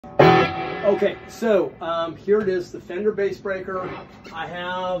Okay, so here it is, the Fender Bassbreaker. I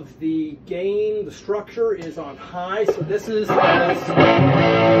have the gain, the structure is on high, so this is okay,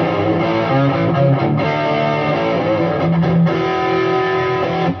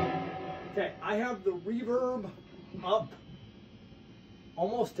 I have the reverb up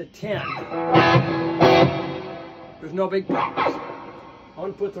almost to 10. There's no big problems. I'm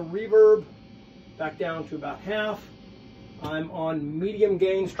going to put the reverb back down to about half. I'm on medium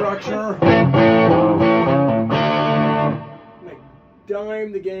gain structure. I'm going to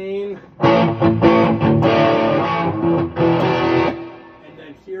dime the gain. And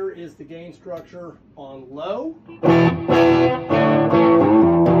then here is the gain structure on low.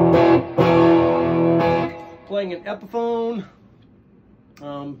 Playing an Epiphone,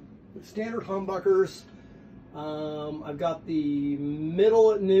 standard humbuckers. I've got the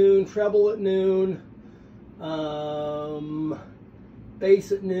middle at noon, treble at noon,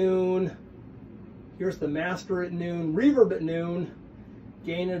 bass at noon. Here's the master at noon, reverb at noon,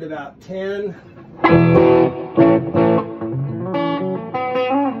 gain at about 10.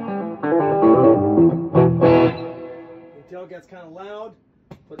 Until it gets kind of loud,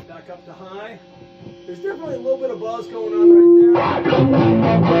 put it back up to high. There's definitely a little bit of buzz going on right there.